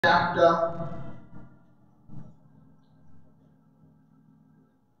chapter.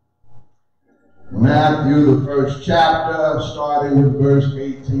 Matthew, the first chapter, starting with verse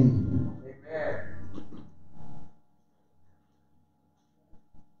 18. Amen.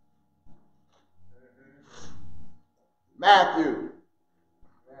 Matthew.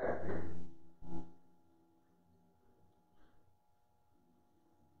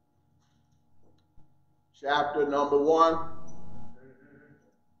 Chapter number 1.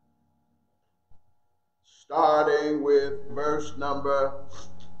 Starting with verse number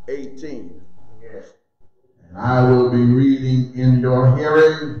 18. Yes. And I will be reading in your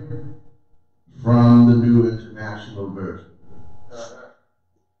hearing from the New International Version.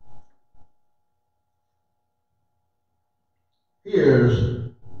 Here's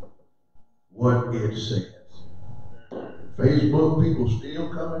what it says. Facebook people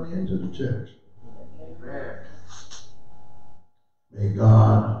still coming into the church. Amen. May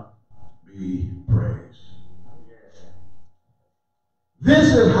God be praised.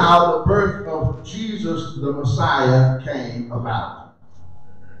 This is how the birth of Jesus the Messiah came about.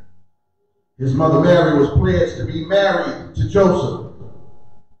 His mother Mary was pledged to be married to Joseph.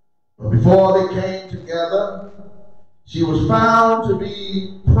 But before they came together, she was found to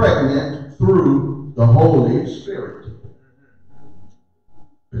be pregnant through the Holy Spirit.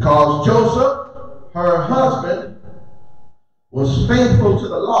 Because Joseph, her husband, was faithful to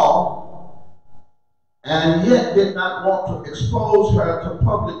the law and yet did not want to expose her to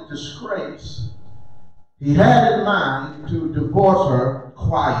public disgrace, he had in mind to divorce her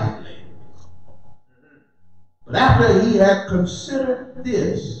quietly. But after he had considered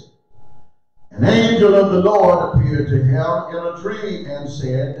this, an angel of the Lord appeared to him in a dream and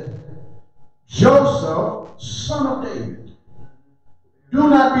said, "Joseph, son of David, do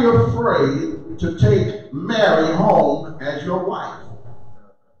not be afraid to take Mary home as your wife,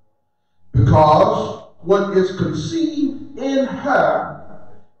 because what is conceived in her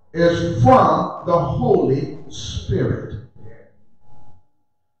is from the Holy Spirit."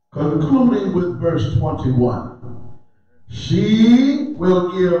 Concluding with verse 21, she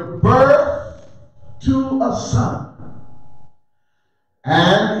will give birth to a son,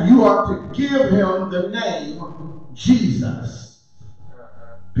 and you are to give him the name Jesus,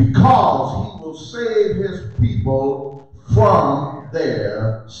 because he will save his people from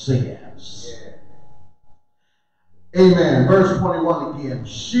their sins. Amen. Verse 21 again.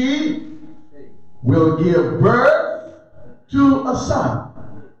 She will give birth to a son,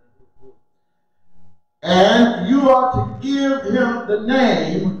 and you are to give him the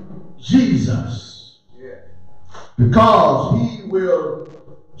name Jesus, because he will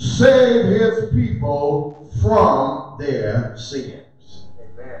save his people from their sins.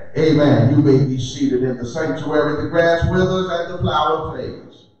 Amen. Amen. You may be seated in the sanctuary. The grass withers and the flower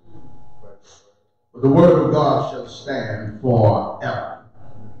fades, but the word of God shall stand forever.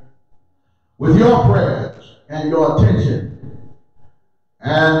 With your prayers and your attention,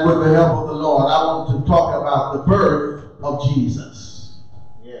 and with the help of the Lord, I want to talk about the birth of Jesus.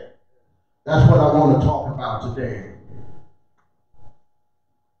 Yeah. That's what I want to talk about today.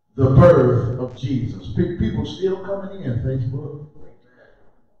 The birth of Jesus. People still coming in, Facebook.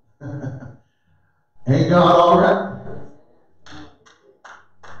 Ain't God all right?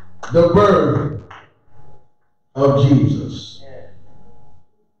 The birth of Jesus.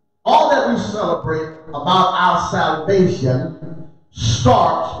 All that we celebrate about our salvation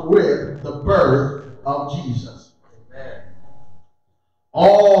starts with the birth of Jesus. Amen.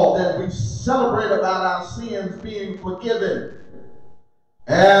 All that we celebrate about our sins being forgiven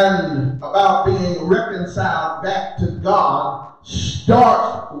and about being reconciled back to God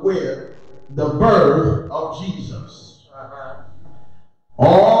starts with the birth of Jesus.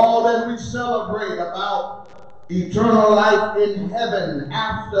 All that we celebrate about eternal life in heaven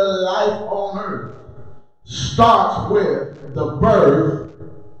after life on earth starts with the birth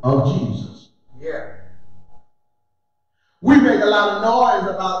of Jesus. Yeah. We make a lot of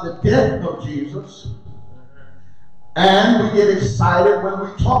noise about the death of Jesus, and we get excited when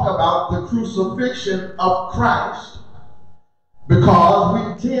we talk about the crucifixion of Christ, because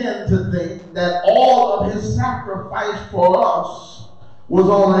we tend to think that all of his sacrifice for us was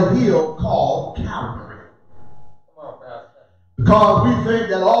on a hill called Calvary. Because we think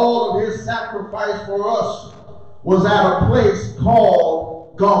that all of his sacrifice for us was at a place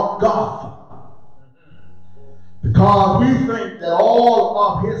called Golgotha. Because we think that all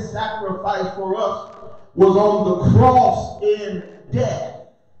of his sacrifice for us was on the cross in death,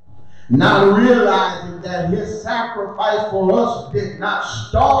 not realizing that his sacrifice for us did not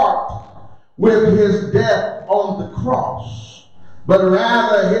start with his death on the cross, but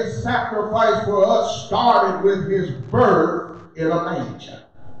rather his sacrifice for us started with his birth in a manger.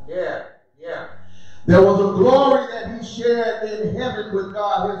 Yeah, yeah. There was a glory that he shared in heaven with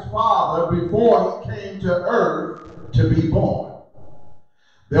God his Father before he came to earth to be born.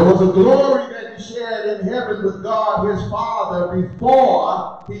 There was a glory that he shared in heaven with God his Father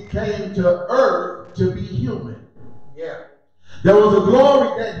before he came to earth to be human. Yeah. There was a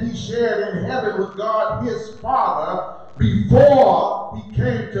glory that he shared in heaven with God his Father before he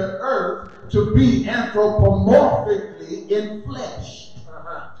came to earth to be anthropomorphically in flesh.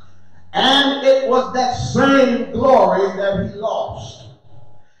 And it was that same glory that he lost.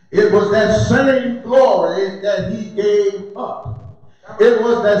 It was that same glory that he gave up. It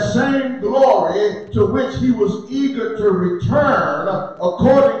was that same glory to which he was eager to return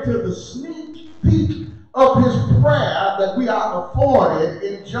according to the sneak peek of his prayer that we are afforded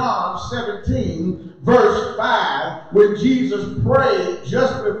in John 17 verse 5 when Jesus prayed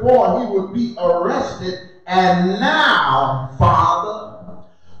just before he would be arrested. And now, Father,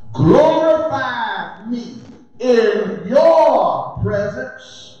 glorify me in your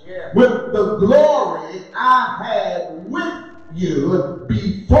presence with the glory I had with you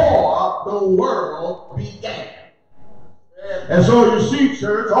before the world began. And so you see,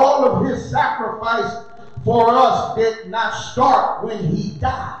 church, all of his sacrifice for us did not start when he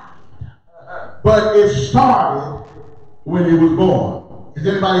died, but it started when he was born. Is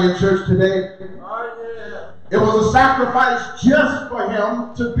anybody in church today? It was a sacrifice just for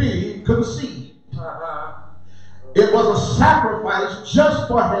him to be conceived. It was a sacrifice just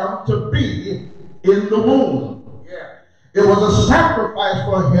for him to be in the womb. It was a sacrifice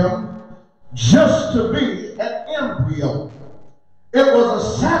for him just to be an embryo. It was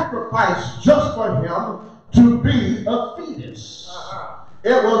a sacrifice just for him to be a fetus.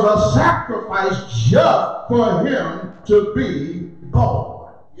 It was a sacrifice just for him to be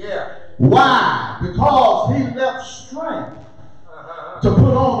born. Why? Because he left strength to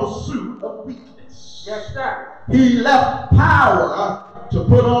put on a suit of weakness. Yes, sir. He left power to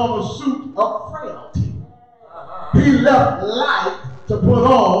put on a suit of frailty. He left light to put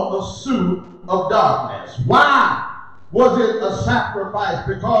on a suit of darkness. Why was it a sacrifice?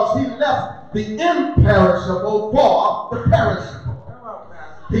 Because he left the imperishable for the perishable.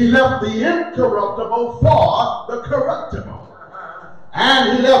 He left the incorruptible for the corruptible.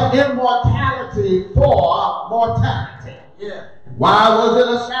 And he left immortality for mortality. Why was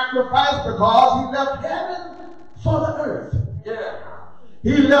it a sacrifice? Because he left heaven for the earth.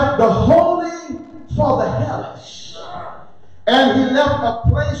 He left the holy for the hellish. And he left a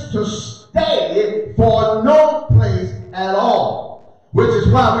place to stay for no place at all. Which is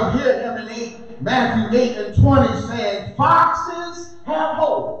why we hear him in Matthew 8 and 20 saying, foxes have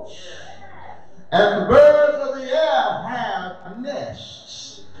holes, and the birds of the air have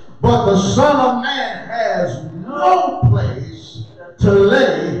nests, but the Son of Man has no place to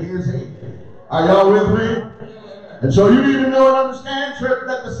lay his head. Are y'all with me? And so you need to know and understand, church,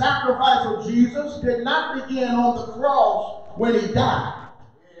 that the sacrifice of Jesus did not begin on the cross when he died,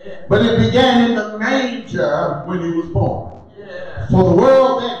 but it began in the manger when he was born. For the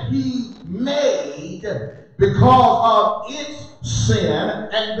world that he made, because of its sin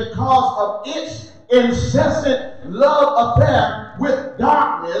and because of its incessant love affair with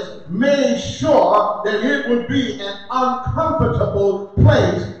darkness, made sure that it would be an uncomfortable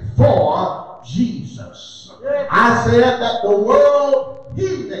place for Jesus. I said that the world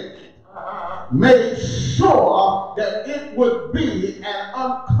he made sure that it would be an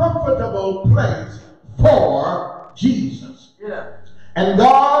uncomfortable place for Jesus. And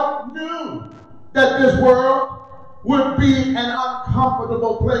God knew that this world would be an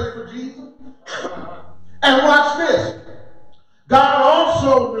uncomfortable place for Jesus. And watch this. God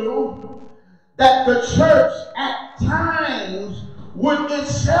also knew that the church at times would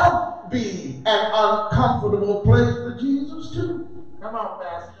itself be an uncomfortable place for Jesus too. Come on,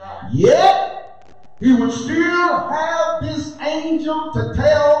 Pastor. Yet, he would still have this angel to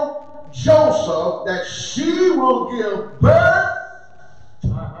tell Joseph that she will give birth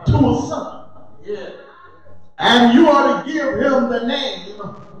to a son. And you are to give him the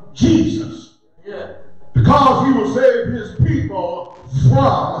name Jesus. Because he will save his people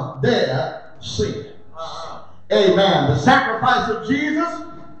from their sins. Amen. The sacrifice of Jesus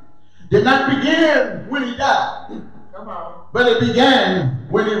did not begin when he died, but it began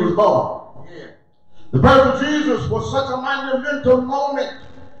when he was born. The birth of Jesus was such a monumental moment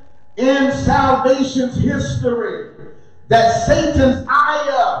in salvation's history that Satan's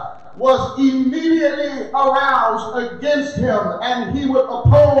ire was immediately aroused against him, and he would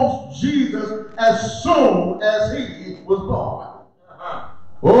oppose Jesus as soon as he was born.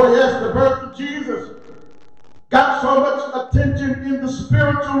 Oh yes, the birth of Jesus got so much attention in the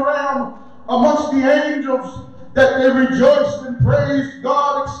spiritual realm amongst the angels that they rejoiced and praised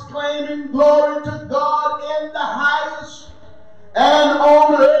God, exclaiming, "Glory to God in the highest, and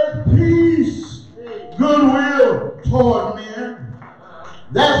on earth peace, goodwill toward men."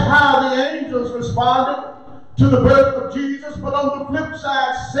 That's how the angels responded to the birth of Jesus. But on the flip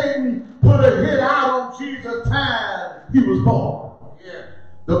side, Satan put a hit out on Jesus' time he was born.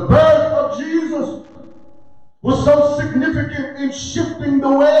 The birth of Jesus was so significant in shifting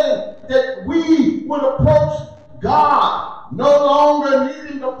the way that we would approach God, no longer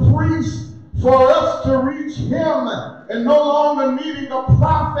needing a priest for us to reach him, and no longer needing a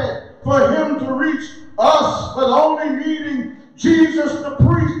prophet for him to reach us, but only needing Jesus the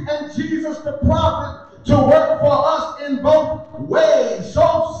priest and Jesus the prophet to work for us in both ways.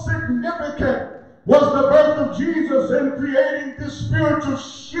 So significant was the birth of Jesus in creating this spiritual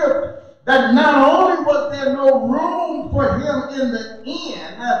shift that not only was there no room for him in the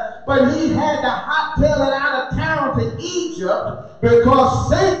inn, but he had to hightail it out of town to Egypt because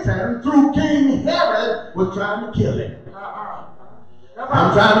Satan, through King Herod, was trying to kill him.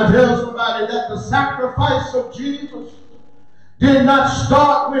 I'm trying to tell somebody that the sacrifice of Jesus did not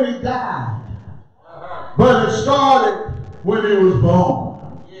start when he died, but it started when he was born.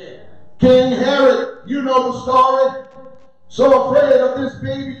 King Herod, you know the story, so afraid of this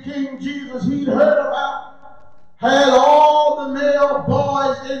baby King Jesus he'd heard about, had all the male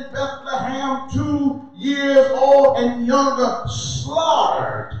boys in Bethlehem 2 years old and younger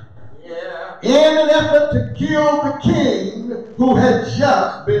slaughtered in an effort to kill the king who had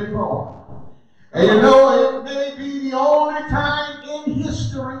just been born. And you know, it may be the only time in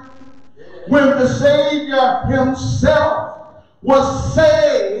history when the Savior himself was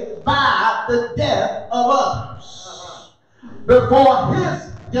saved by the death of others before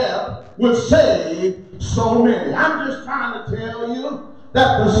his death would save so many. I'm just trying to tell you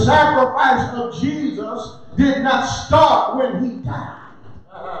that the sacrifice of Jesus did not start when he died,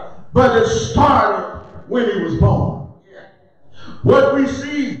 but it started when he was born. What we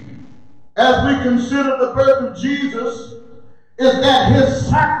see as we consider the birth of Jesus is that his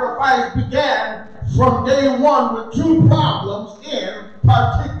sacrifice began from day one with two problems in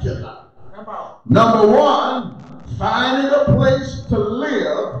particular. Number one, finding a place to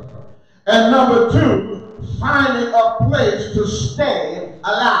live, and number two, finding a place to stay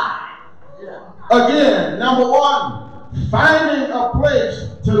alive. Again, number one, finding a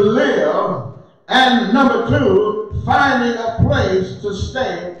place to live, and number two, finding a place to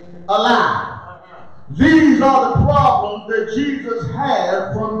stay alive. These are the problems that Jesus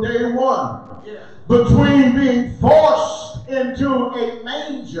had from day one. Between being forced into a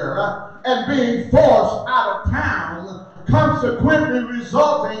manger and being forced out of town, consequently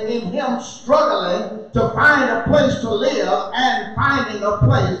resulting in him struggling to find a place to live and finding a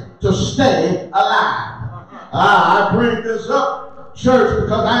place to stay alive. I bring this up, church,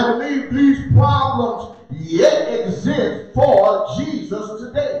 because I believe these problems yet exist for Jesus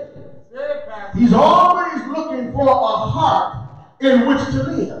today. He's always looking for a heart in which to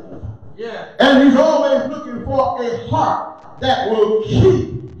live. And he's always looking for a heart that will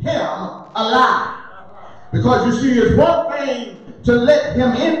keep him alive. Because you see, it's one thing to let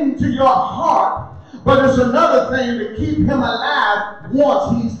him into your heart, but it's another thing to keep him alive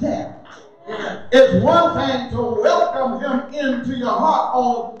once he's there. It's one thing to welcome him into your heart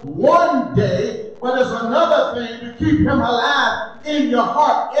on one day, but it's another thing to keep him alive in your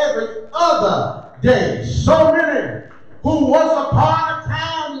heart every other day. So many who once upon a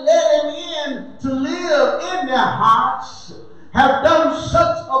time let him in to live in their hearts have done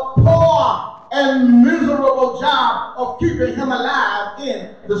such a poor and miserable job of keeping him alive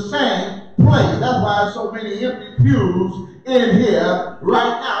in the same place. That's why so many empty pews in here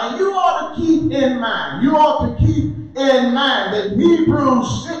right now. And you ought to keep in mind, that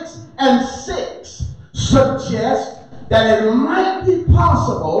Hebrews 6:6 suggests that it might be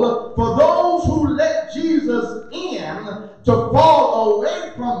possible for those who let Jesus in to fall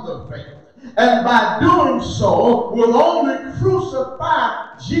away from the faith, and by doing so will only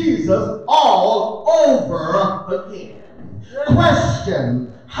crucify Jesus all over again.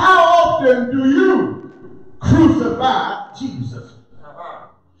 Question: how often do you crucify Jesus?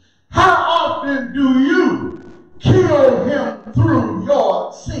 How often do you kill him through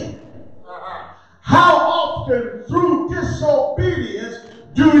your sin? How often through disobedience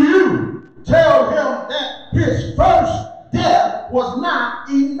do you tell him that his first death was not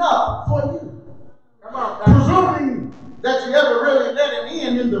enough for you? Presuming that you ever really let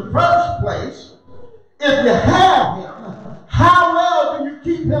him in the first place, if you have him, how well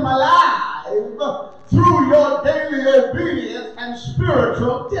him alive through your daily obedience and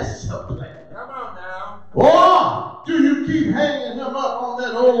spiritual discipline? Come on now. Or do you keep hanging him up on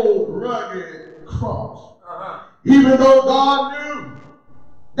that old rugged cross? Uh-huh. Even though God knew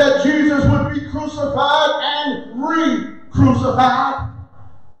that Jesus would be crucified and re-crucified,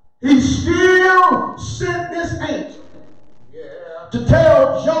 he still sent this angel to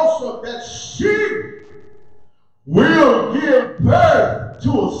tell Joseph that she will give birth to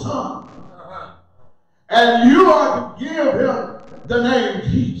a son. Uh-huh. And you are to give him the name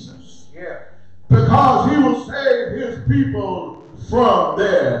Jesus. Yeah. Because he will save his people from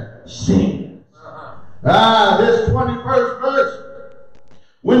their sins. Uh-huh. This 21st verse,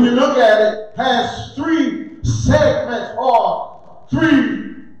 when you look at it, has three segments or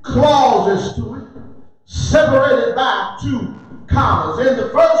three clauses to it, separated by two commas. In the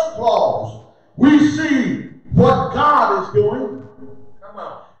first clause, we see what God is doing. Come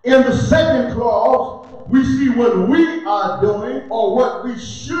on. In the second clause, we see what we are doing or what we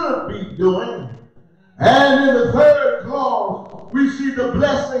should be doing. And in the third clause, we see the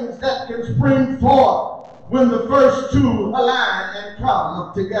blessings that can spring forth when the first two align and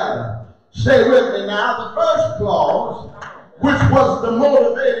come together. Stay with me now. The first clause, which was the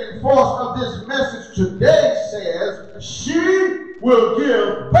motivating force of this message today, says, she will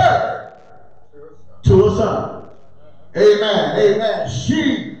give birth to a son. Amen. Amen.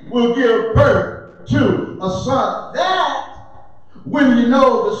 She will give birth to a son. That, when you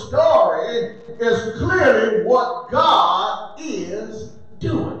know the story, is clearly what God is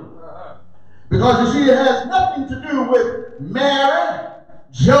doing. Because you see, it has nothing to do with Mary,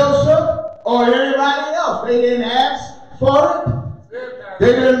 Joseph, or anybody else. They didn't ask for it.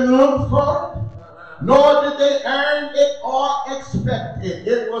 They didn't look for it. Nor did they earn it or expect it.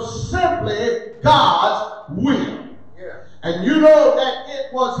 It was simply God's will. And you know that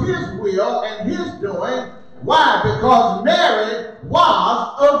it was his will and his doing. Why? Because Mary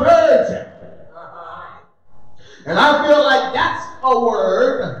was a virgin. And I feel like that's a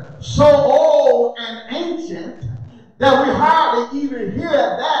word so old and ancient that we hardly even hear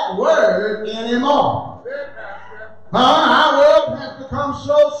that word anymore. Our world has become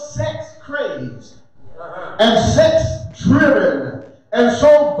so sex crazed and sex driven and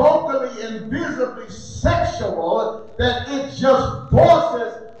so vocally and visibly sexual that it just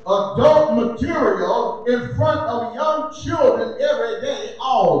forces adult material in front of young children every day,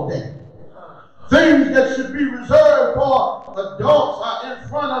 all day. Things that should be reserved for adults are in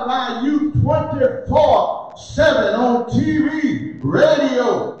front of our youth 24/7 on TV,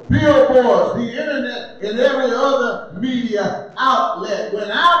 radio, billboards, the internet, and every other media outlet. When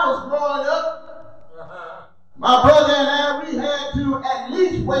I was growing up, my brother and I, we had to at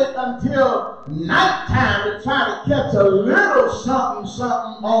least wait until nighttime to try to catch a little something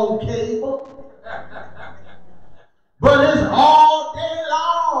on cable. But it's all day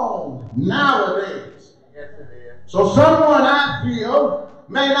long nowadays. Yes, it is. So someone, I feel,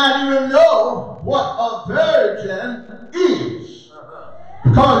 may not even know what a virgin is.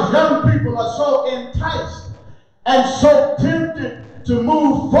 Because young people are so enticed and so tempted to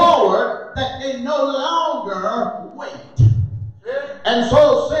move forward that they no longer wait. And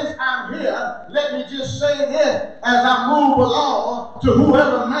so since I'm here, let me just say this as I move along to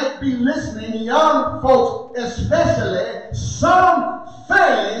whoever might be listening, young folks especially, some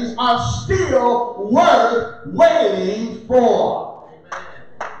things are still worth waiting for.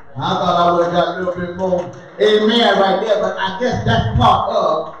 I thought I would have got a little bit more amen right there, but I guess that's part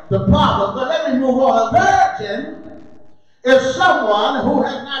of the problem. But let me move on. A virgin is someone who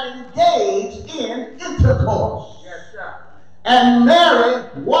has not engaged in intercourse. Yes, sir. And Mary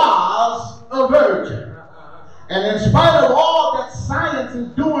was a virgin. And in spite of all that science is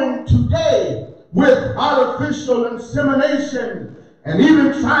doing today with artificial insemination and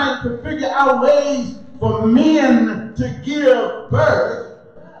even trying to figure out ways for men to give birth,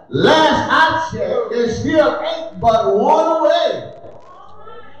 last I checked, there still ain't but one way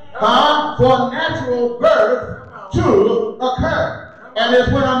for natural birth to occur. And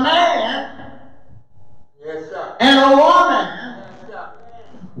it's when a man Yes, sir. and a woman, Yes, sir.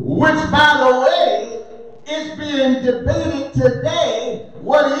 which by the way is being debated today,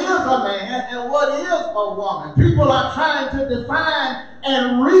 what is a man and what is a woman. People are trying to define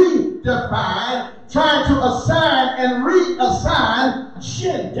and redefine, trying to assign and reassign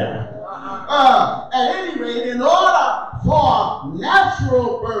gender. At any rate, in order for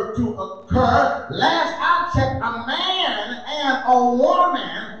natural birth to occur, last I checked, a man and a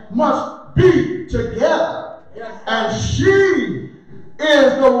woman must be together. Yes, And she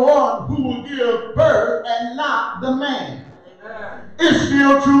is the one who will give birth and not the man. Amen. It's the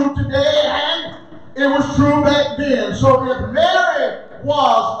still true today, and it was true back then. So if Mary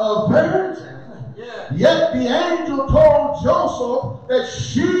was a virgin, yet the angel told Joseph that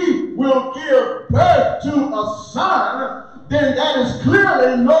she will give birth to a son, then that is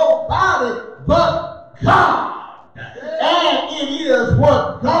clearly nobody but God. And it is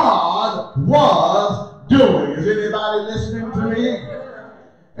what God was doing. Is anybody listening to me?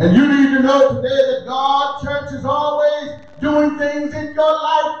 And you need to know today that God, church, is always doing things in your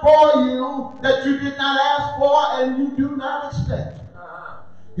life for you that you did not ask for and you do not expect.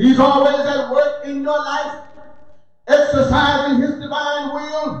 He's always at work in your life, exercising his divine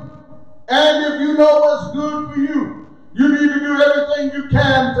will. And if you know what's good for you, you need to do everything you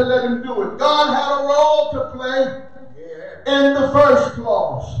can to let him do it. God had a role to play in the first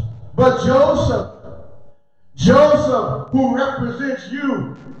clause. But Joseph, who represents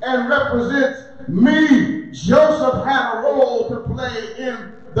you and represents me, Joseph had a role to play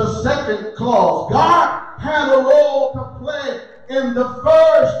in the second clause. God had a role to play in the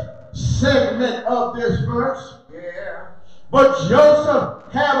first segment of this verse. But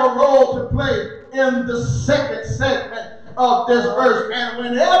Joseph had a role to play in the second segment of this verse. And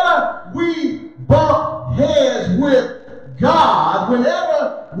whenever we bump heads with God,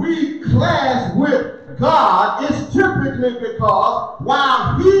 whenever we clash with God, it's typically because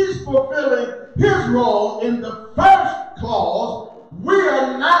while he's fulfilling his role in the first clause, we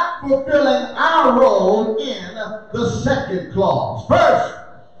are not fulfilling our role in the second clause. First,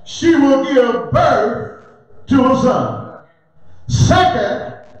 she will give birth to a son.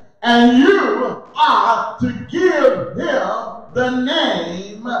 Second, and you are to give him the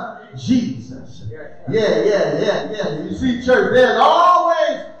name Jesus. Yeah. You see, church, there's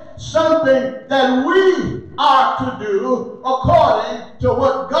always something that we are to do according to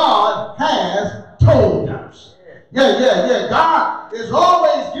what God has told us. Yeah. God is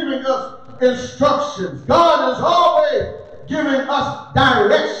always giving us instructions. God is always giving us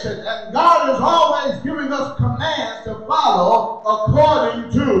direction. And God is always giving us commands to follow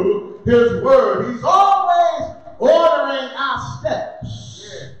according to his word. He's always ordering our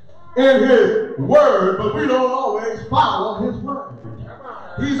steps in his word, but we don't always follow his word.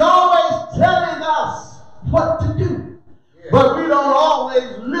 He's always telling us what to do, but we don't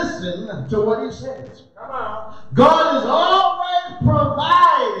always listen to what he says. God is always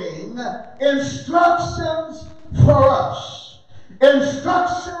providing instructions for us,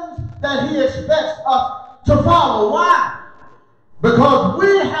 instructions that he expects us to follow. Why? Because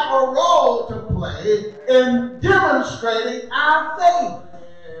we have a role to play in demonstrating our faith.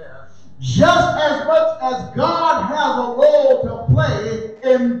 Just as much as God has a role to play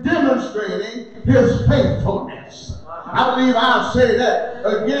in demonstrating his faithfulness. I believe I'll say that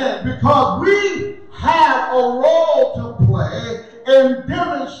again, because we have a role to play in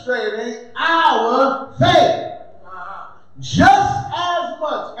demonstrating our faith. Just as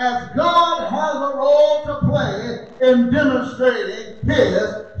much as God has a role to play in demonstrating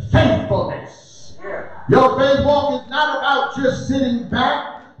his faithfulness. Your faith walk is not about just sitting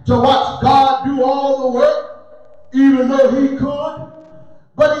back to watch God do all the work, even though he could,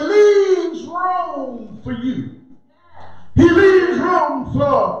 but he leaves room for you. He leaves room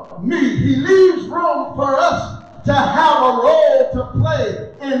for me. He leaves room for us to have a role to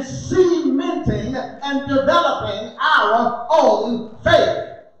play in cementing and developing our own faith.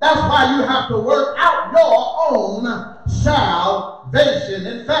 That's why you have to work out your own salvation.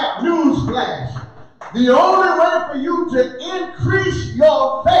 In fact, newsflash, the only way for you to increase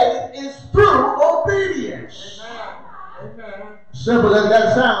your faith is through obedience. Amen. Simple as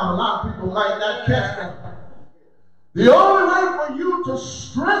that sounds, a lot of people might not catch that. The only way for you to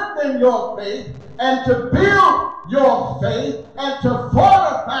strengthen your faith and to build your faith and to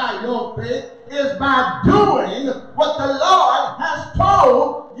fortify your faith is by doing what the Lord has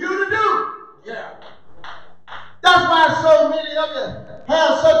told you to do. That's why so many of you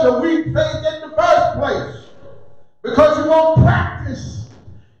have such a weak faith in the first place. Because you won't practice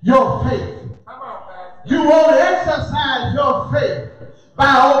your faith. You won't exercise your faith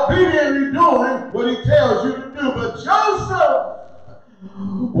by obediently doing what he tells you to do. But Joseph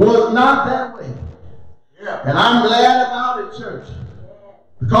was not that way. And I'm glad about it, church.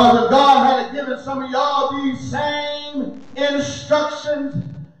 Because if God had given some of y'all these same instructions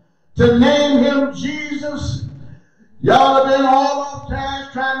to name him Jesus, y'all have been all off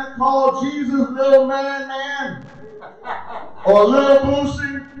task trying to call Jesus little man, or little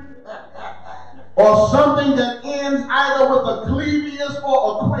Boosie, or something that ends either with a Clevius or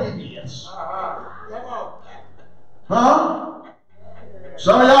a Quavius. Huh?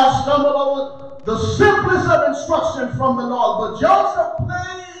 Some of y'all stumble over the simplest of instructions from the Lord. But Joseph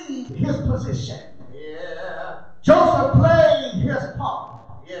played his position. Yeah. Joseph played his part.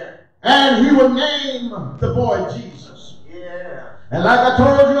 Yeah. And he would name the boy Jesus. Yeah. And like I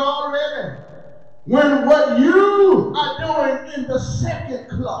told you already, when what you are doing in the second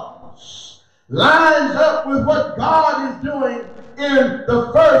clause lines up with what God is doing in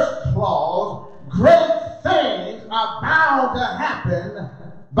the first clause, great things are bound to happen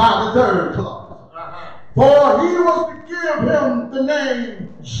by the third clause. For he was to give him the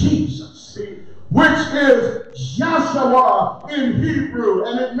name Jesus, which is Joshua in Hebrew,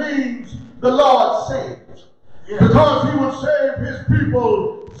 and it means the Lord saves. Because he would save his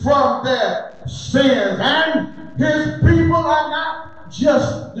people from their sins. And his people are not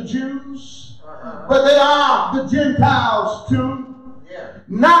just the Jews, but they are the Gentiles too.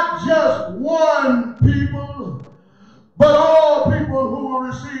 Not just one people, but all people who will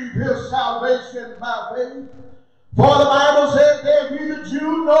receive his salvation by faith. For the Bible says there is neither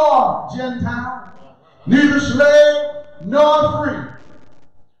Jew nor Gentile, neither slave nor free,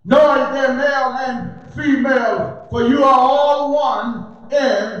 nor is there male and female, for you are all one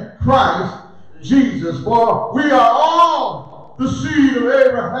in Christ Jesus. For we are all the seed of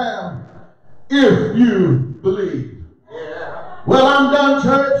Abraham, if you believe. Well, I'm done,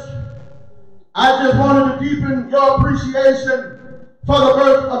 church. I just wanted to deepen your appreciation for the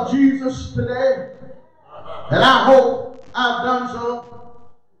birth of Jesus today. And I hope I've done so.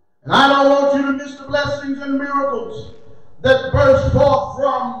 And I don't want you to miss the blessings and miracles that burst forth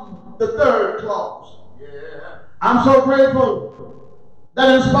from the third clause. I'm so grateful that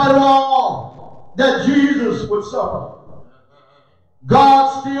in spite of all that Jesus would suffer,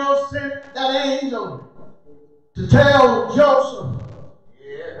 God still sent that angel to tell Joseph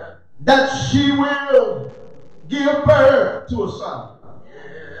that she will give birth to a son.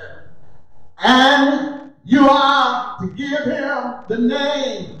 And you are to give him the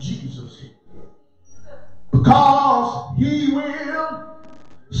name Jesus, because he will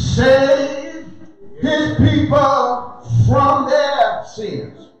save his people from their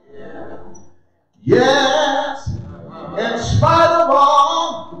sins. Yes, in spite of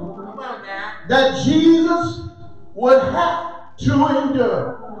all that Jesus would have to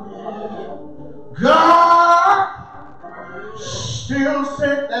endure, God still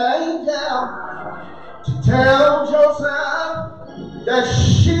sent the angel to tell Joseph that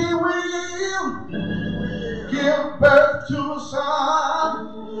she will give birth to a son,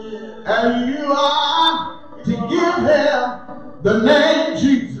 and you are to give him the name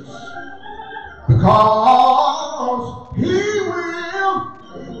Jesus, because he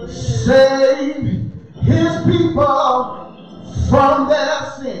will save his people from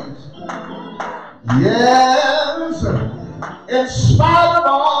their sins. Yes, in spite of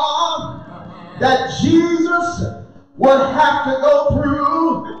all that Jesus would have to go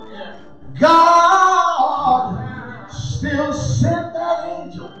through, God still sent that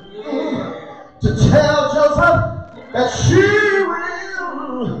angel to tell Joseph that she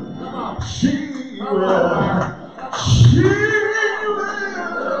will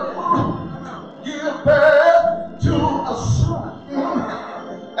give birth to a son,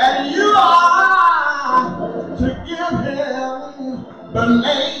 and you are to give him the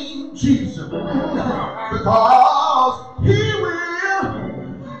name Jesus, because he will,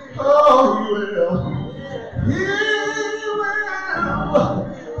 he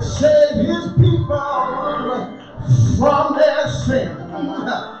will save his people from their sin.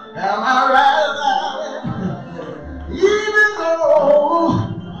 Am I right about it? Even though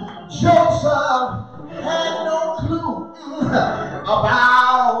Joseph had no clue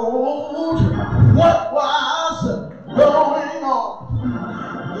about what was going on,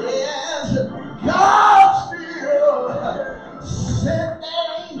 yes, God still sent that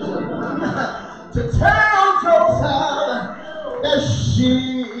angel to tell Joseph that she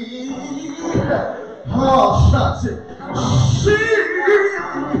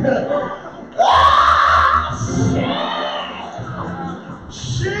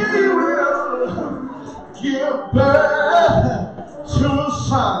will give birth to a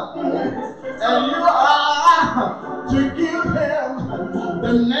son, and you are to give him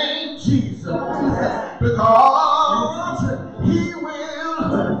the name Jesus, because he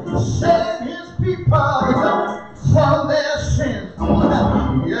will save his people from their sins.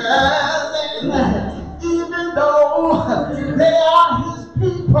 Yes, even though they are his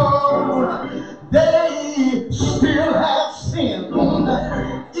people, they still have sin.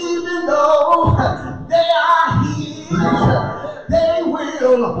 Even though they are his, they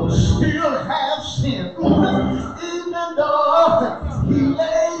will still have sin. Even though he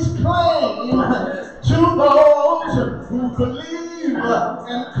lays claim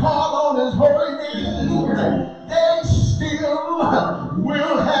call on his holy name, they still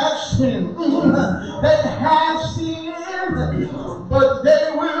will have sin. They have sinned, but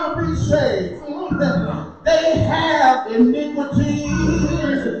they will be saved. They have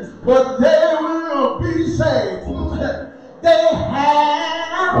iniquities, but they will be saved. They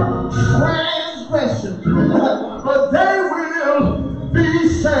have transgressions, but they will be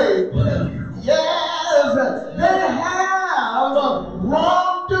saved. Yes, they have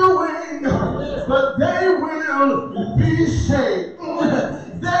wrongdoing, but they will be saved.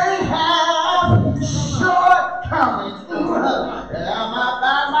 They have shortcomings. Am I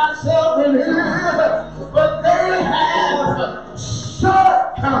by myself in here? But they have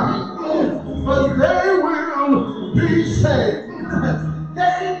shortcomings, but they will be saved.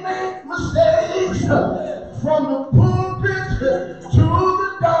 They make mistakes from the pulpit to the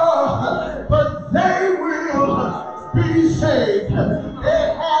door, but they will be saved. They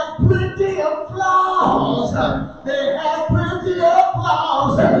have plenty of flaws. They have plenty of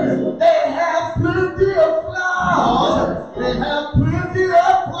flaws. They have plenty of flaws. They have plenty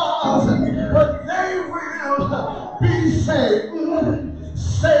of flaws, but they will be saved.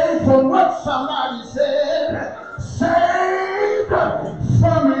 Saved from what somebody said. Saved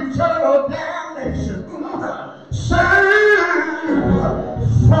from eternal damnation. Saved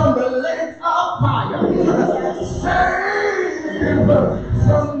from the lake of fire. Saved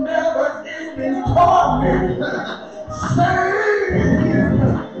from never-ending torment. Saved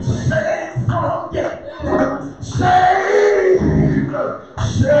from death. Saved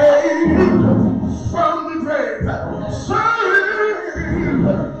from the grave. Saved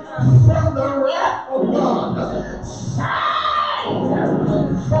from the wrath of God. Saved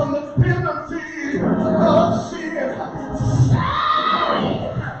from the penalty of sin.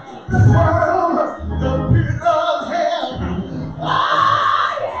 From the pit of hell.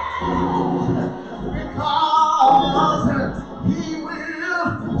 Because he will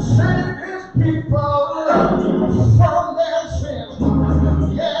save his people from their sins.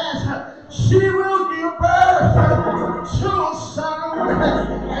 Yes, she will give birth to a son,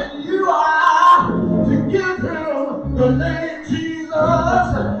 and you are to give him the name Jesus,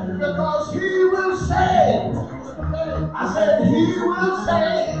 because he will save. I said he will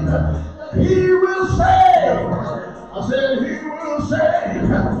save. He will save. I said he will save.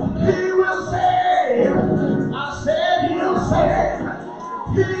 He will save. I said he'll save.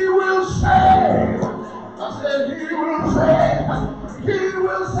 He will save. I said he will save. He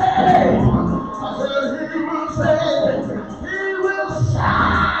will save. I said he will save. He will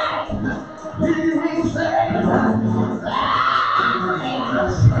save. He will save.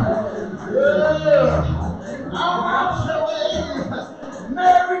 I'm out your way.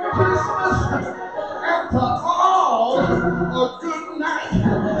 Merry Christmas and to all a good night.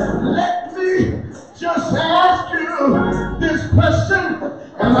 Let me just ask you this question,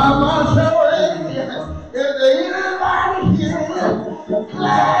 and I'm out your way. Is there anybody here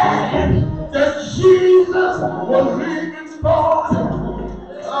glad that Jesus was even born?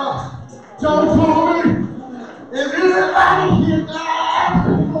 Don't fool me. Is anybody here glad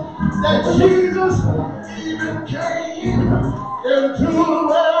that Jesus even came into the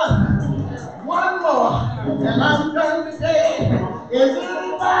world? One more, and I'm done today. Is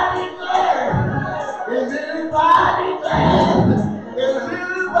anybody glad? Is anybody glad? Is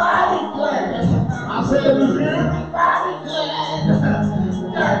anybody glad? I said, is anybody glad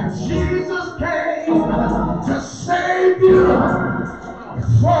that Jesus came to save you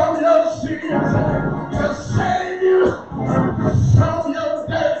from your sins, to save you from your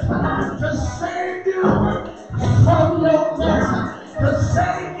death, to save you from your mess, to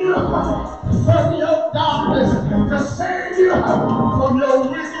save you from your darkness, to save you from your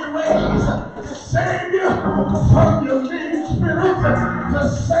wicked ways, to save you from your mean spirit, to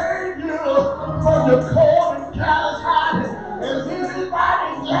save you from your cold and callous heart. Is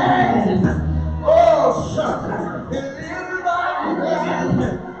anybody glad? Oh, son, is anybody glad?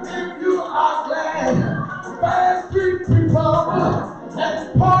 If you are glad, find 3 people and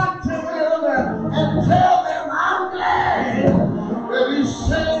point to them and tell them, I'm glad that he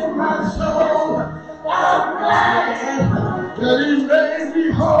saved my soul. I'm glad that he made me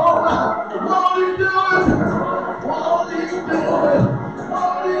whole. Won't he do it? Won't he do it?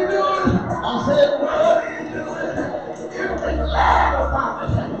 Won't he do it? I said, won't he do it? If we're glad about it,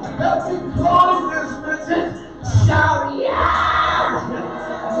 let me close this message. Shout, yeah!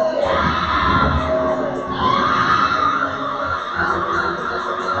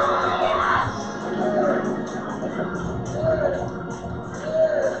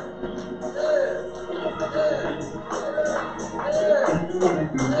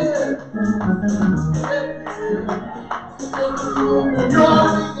 Yeah! You ought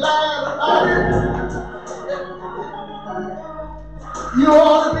to be glad about it. You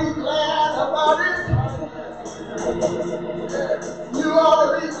ought to be glad about it. You ought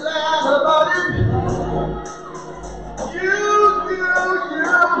to be glad about it. You ought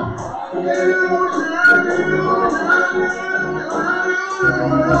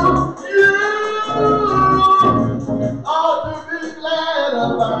to be glad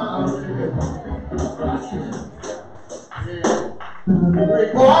about it.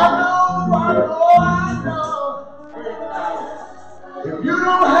 Oh, I know. If you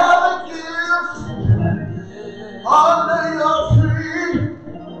don't have a gift under your tree,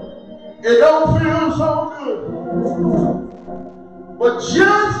 it don't feel so good. But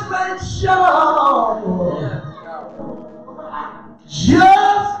just make sure.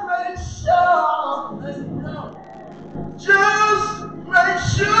 Just make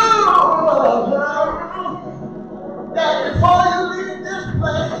sure that before you leave this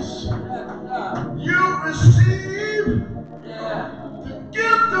place, you receive the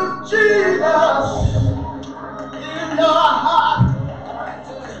gift of Jesus in your heart.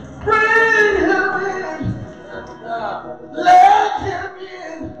 Bring him in. Let him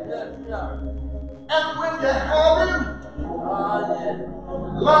in. And when you have him,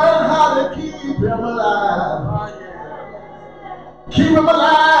 learn how to keep him alive. Keep him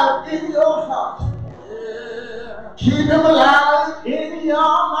alive in your heart. Keep him alive in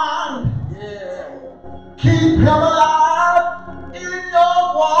your mind. Keep him alive in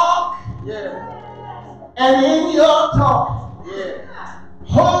your walk and in your talk.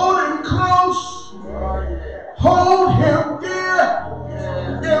 Hold him close. Hold him dear.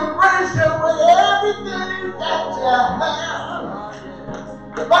 Embrace him with everything that you have.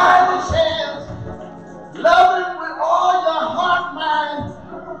 The Bible says, love him with all your heart, mind,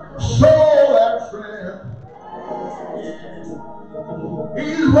 soul, and strength.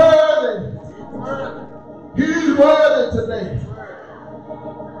 He's worthy. He's worthy today.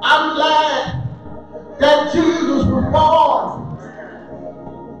 I'm glad that Jesus was born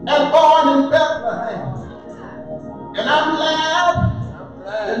and born in Bethlehem. And I'm glad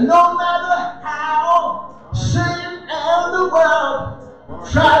that no matter how sin and the world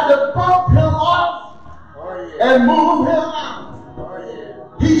tried to bump him off and move him out,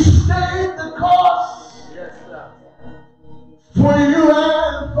 he stayed the course for you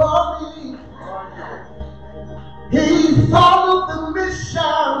and for me. He followed the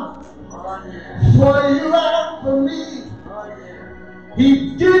mission for you and for me. He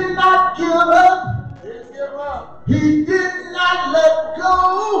did not give up. He did not let go.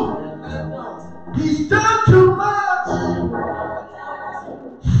 He's done too much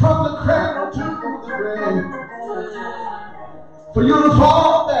from the cradle to the grave for you to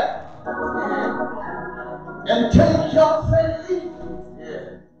fall back and take your faith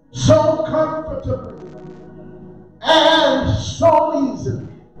so comfortably and so easily.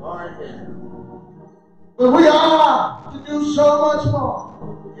 But we are to do so much more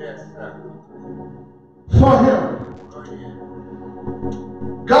for him.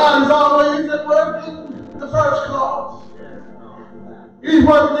 God is always at work in the first cause. He's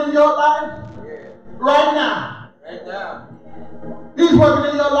working in your life right now. He's working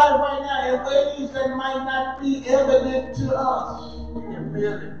in your life right now in ways that might not be evident to us.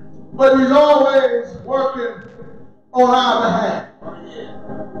 But he's always working on our behalf.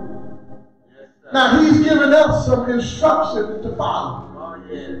 Now he's given us some instructions to follow.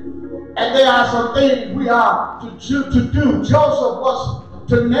 And there are some things we are to do. Joseph was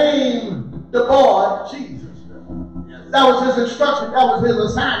to name the boy Jesus. That was his instruction. That was his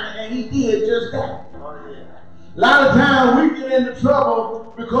assignment. And he did just that. A lot of times we get into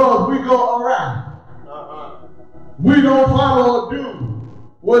trouble because we go around. We don't follow or do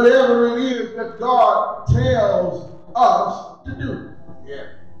whatever it is that God tells us to do.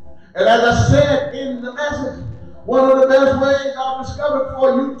 And as I said in the message, one of the best ways I've discovered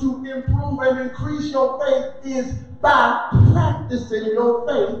for you to improve and increase your faith is by practicing your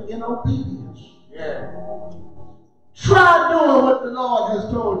faith in obedience. Try doing what the Lord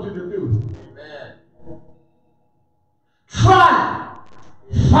has told you to do. Try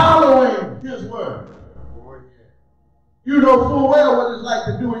following his word. You know full well what it's like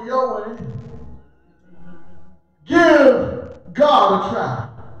to do it your way. Give God a try.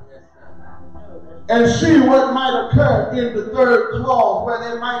 And see what might occur in the third clause, where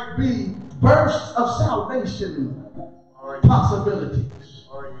there might be bursts of salvation possibilities.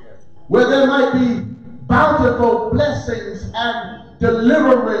 Where there might be bountiful blessings and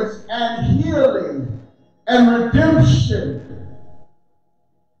deliverance and healing and redemption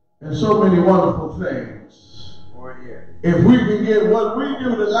and so many wonderful things. Oh, yeah. If we can get what we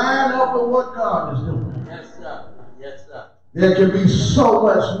do to line up with what God is doing. Yes, sir. Yes, sir. There can be so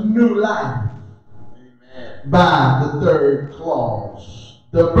much new life. Amen. By the third clause,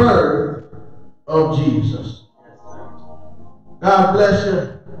 the birth of Jesus. Yes, sir. God bless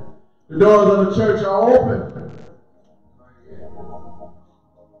you. The doors of the church are open. Oh, yeah.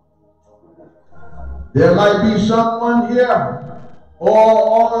 There might be someone here or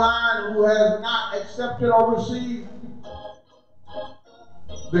online who has not accepted or received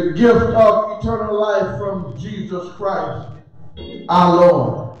the gift of eternal life from Jesus Christ, our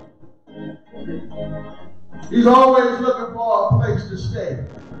Lord. He's always looking for a place to stay.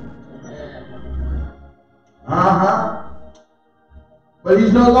 But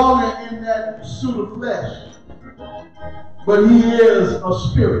he's no longer in that suit of flesh, but he is a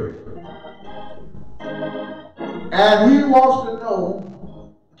spirit. And he wants to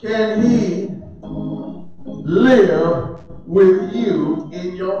know, can he live with you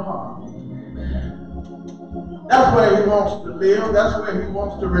in your heart? That's where he wants to live. That's where he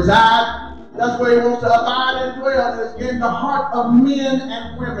wants to reside. That's where he wants to abide and dwell, is in the heart of men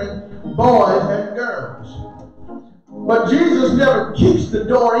and women, boys and girls. But Jesus never kicks the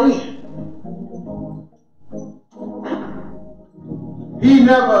door in. He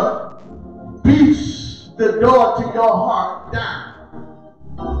never beats the door to your heart down.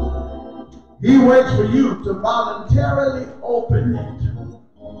 He waits for you to voluntarily open it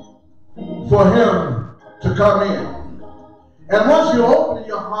for him to come in. And once you open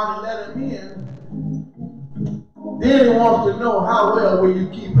your heart and let him in, then he wants to know how well will you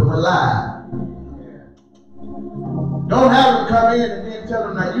keep him alive. Don't have him come in and then tell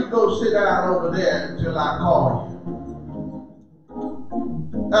him, now you go sit down over there until I call you.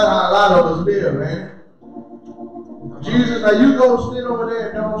 That's how a lot of us live, man. Jesus, now you go sit over there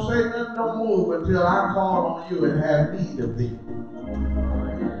and don't say nothing, don't move until I call on you and have need of thee.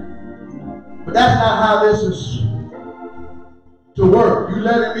 But that's not how this is to work. You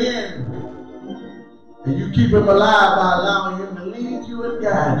let him in and you keep him alive by allowing him to lead you and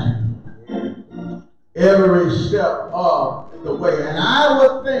guide you every step of the way. And I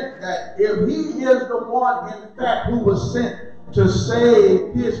would think that if he is the one, in fact, who was sent to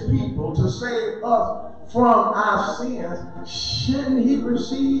save his people, to save us from our sins, shouldn't he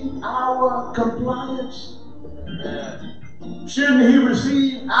receive our compliance? Shouldn't he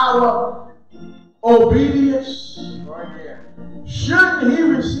receive our obedience? Shouldn't he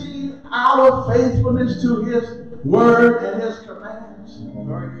receive our faithfulness to his word and his commands?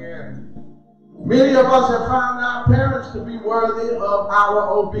 Many of us have found our parents to be worthy of our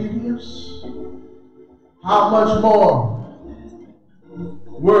obedience. How much more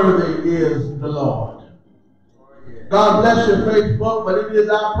worthy is the Lord? God bless you, Facebook, but it is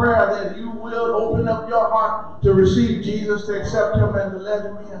our prayer that you will open up your heart to receive Jesus, to accept him, and to let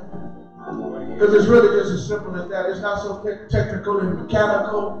him in. Because it's really just as simple as that. It's not so technical and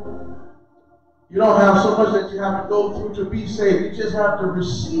mechanical. You don't have so much that you have to go through to be saved. You just have to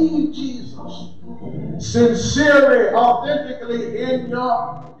receive Jesus sincerely, authentically in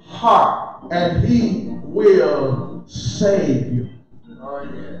your heart, and he will save you.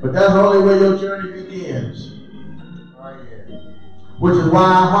 But that's the only way your journey begins. Which is why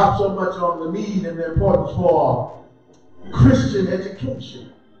I harp so much on the need and the importance for Christian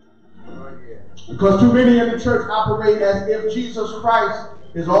education. Because too many in the church operate as if Jesus Christ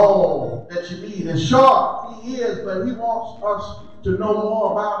is all that you need. And sure, he is, but he wants us to know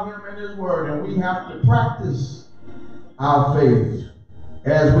more about him and his word. And we have to practice our faith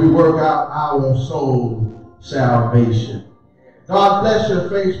as we work out our soul salvation. God bless you,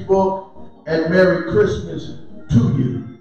 Facebook, and Merry Christmas